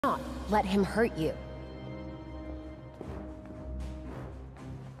let him hurt you.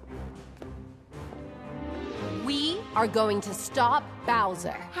 We are going to stop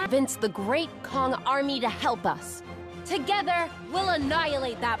Bowser. Convince the Great Kong Army to help us. Together, we'll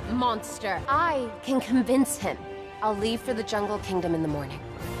annihilate that monster. I can convince him. I'll leave for the Jungle Kingdom in the morning.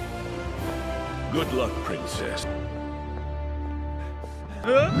 Good luck, Princess.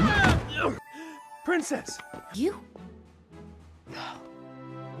 Princess! You?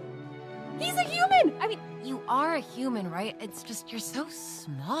 He's a human! I mean, you are a human, right? It's just you're so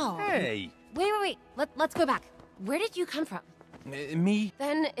small. Hey! Wait. Let's go back. Where did you come from? Me?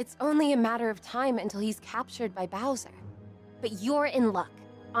 Then it's only a matter of time until he's captured by Bowser. But you're in luck.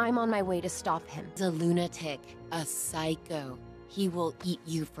 I'm on my way to stop him. He's a lunatic, a psycho. He will eat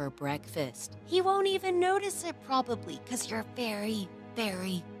you for breakfast. He won't even notice it probably, because you're very,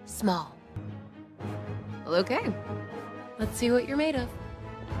 very small. Well, okay. Let's see what you're made of.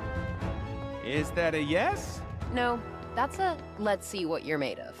 Is that a yes? No, that's a let's see what you're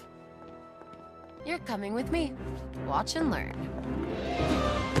made of. You're coming with me. Watch and learn.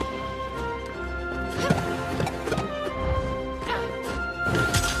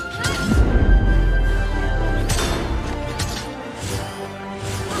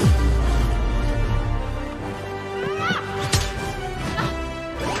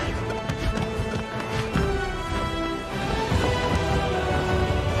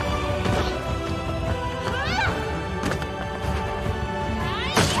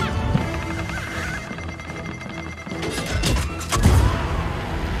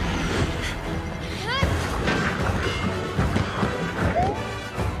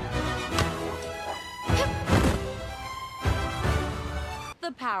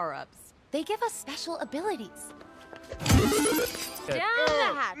 Power-ups. They give us special abilities. Down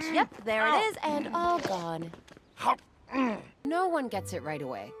the hatch. Yep, there it is, and all gone. No one gets it right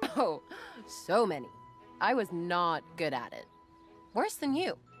away. Oh, so many. I was not good at it. Worse than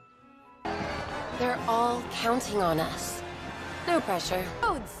you. They're all counting on us. No pressure.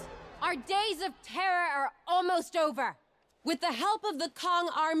 Roads! Our days of terror are almost over. With the help of the Kong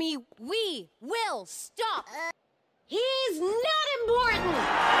Army, we will stop. He's not important!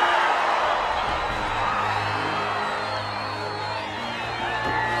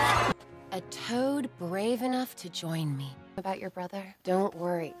 A toad brave enough to join me. About your brother? Don't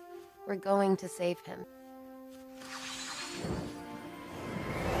worry. We're going to save him.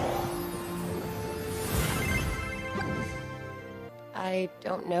 I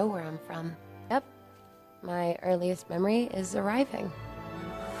don't know where I'm from. Yep. My earliest memory is arriving.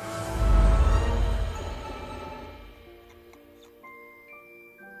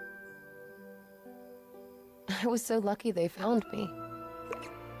 I was so lucky they found me.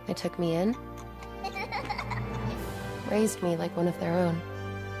 They took me in, raised me like one of their own.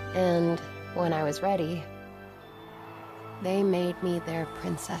 And when I was ready, they made me their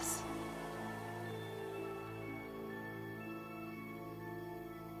princess.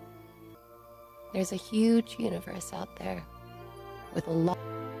 There's a huge universe out there with a lot.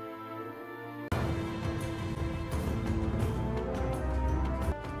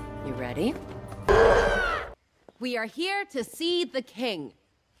 You ready? We are here to see the king.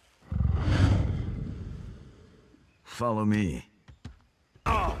 Follow me.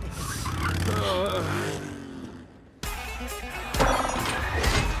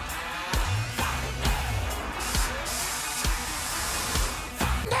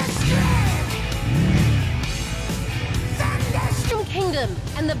 Kingdom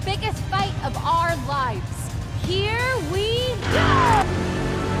and the biggest fight of our lives. Here we go!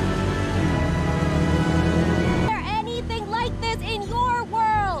 Is there anything like this in your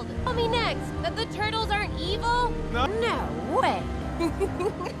world? Tell me next that the turtles aren't evil? No way.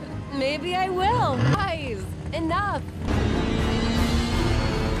 Maybe I will. Guys, enough.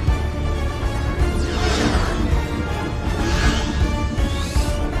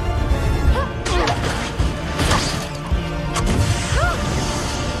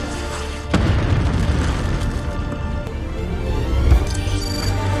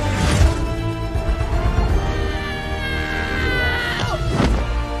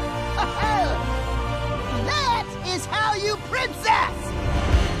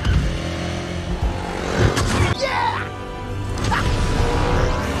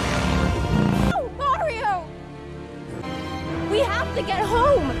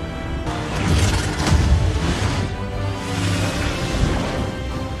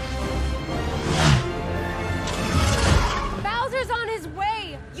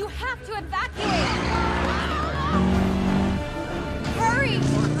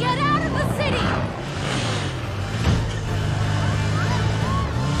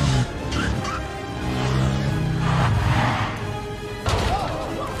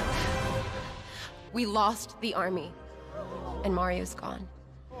 We lost the army. And Mario's gone.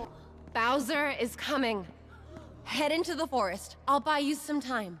 Bowser is coming. Head into the forest. I'll buy you some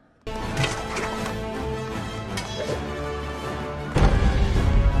time.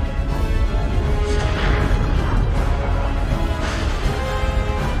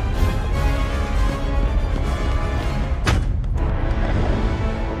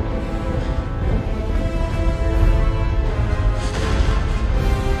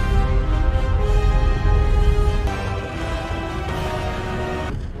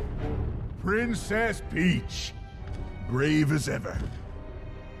 Princess Peach, brave as ever.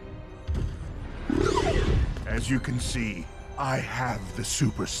 As you can see, I have the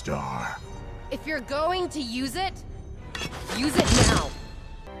superstar. If you're going to use it now.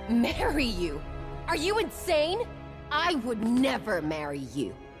 Marry you? Are you insane? I would never marry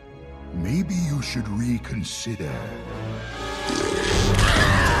you. Maybe you should reconsider.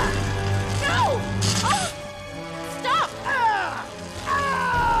 No! Oh! Stop!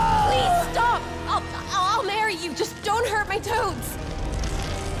 Please stop! I'll marry you. Just don't hurt my toads.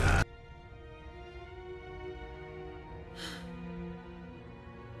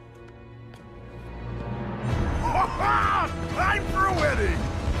 Time for a wedding!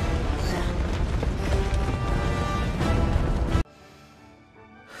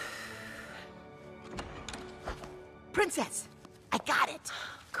 Princess, I got it.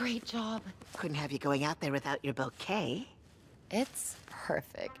 Great job. Couldn't have you going out there without your bouquet. It's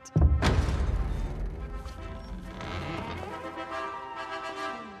perfect.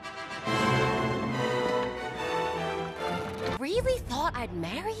 Really thought I'd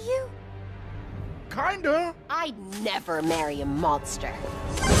marry you? Kinda. I'd never marry a monster.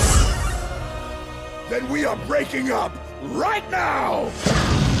 Then we are breaking up right now!